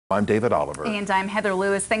I'm David Oliver. And I'm Heather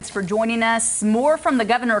Lewis. Thanks for joining us. More from the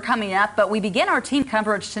governor coming up, but we begin our team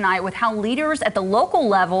coverage tonight with how leaders at the local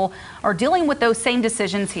level are dealing with those same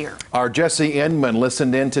decisions here. Our Jesse Inman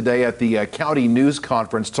listened in today at the county news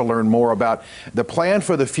conference to learn more about the plan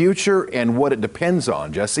for the future and what it depends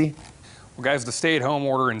on. Jesse? Well, guys, the stay-at-home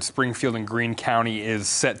order in Springfield and Greene County is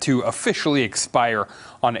set to officially expire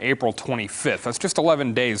on April 25th. That's just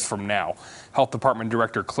 11 days from now. Health Department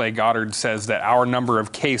Director Clay Goddard says that our number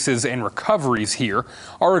of cases and recoveries here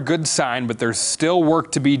are a good sign, but there's still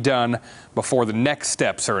work to be done before the next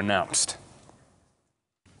steps are announced.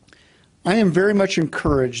 I am very much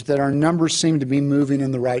encouraged that our numbers seem to be moving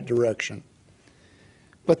in the right direction.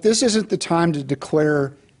 But this isn't the time to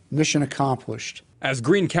declare mission accomplished. As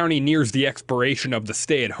Greene County nears the expiration of the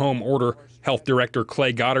stay-at-home order, Health Director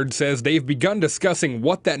Clay Goddard says they've begun discussing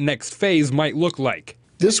what that next phase might look like.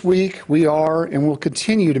 This week, we are and will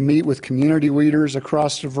continue to meet with community leaders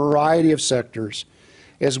across a variety of sectors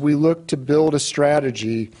as we look to build a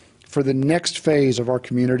strategy for the next phase of our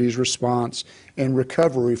community's response and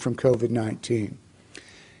recovery from COVID-19.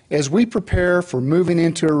 As we prepare for moving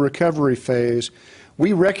into a recovery phase,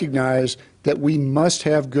 we recognize that we must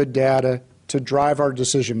have good data to drive our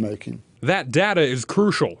decision-making. That data is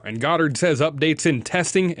crucial, and Goddard says updates in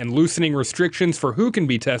testing and loosening restrictions for who can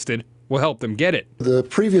be tested will help them get it. The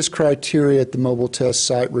previous criteria at the mobile test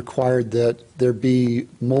site required that there be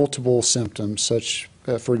multiple symptoms, such,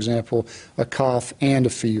 for example, a cough and a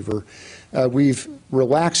fever. We've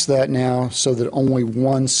relaxed that now so that only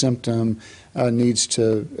one symptom needs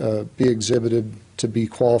to be exhibited to be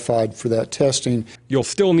qualified for that testing. You'll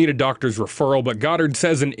still need a doctor's referral, but Goddard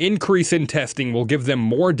says an increase in testing will give them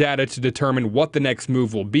more data to determine what the next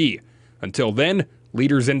move will be. Until then,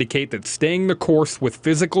 leaders indicate that staying the course with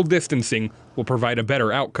physical distancing will provide a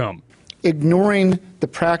better outcome. Ignoring the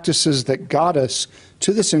practices that got us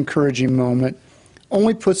to this encouraging moment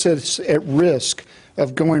only puts us at risk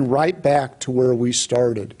of going right back to where we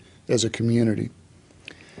started as a community.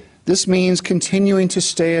 This means continuing to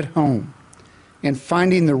stay at home and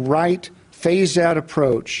finding the right phased-out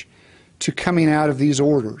approach to coming out of these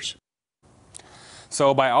orders.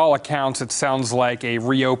 So by all accounts, it sounds like a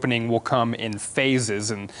reopening will come in phases,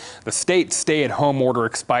 and the state stay-at-home order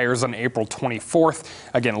expires on April 24th.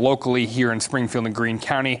 Again, locally here in Springfield and Greene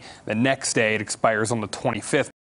County, the next day it expires on the 25th.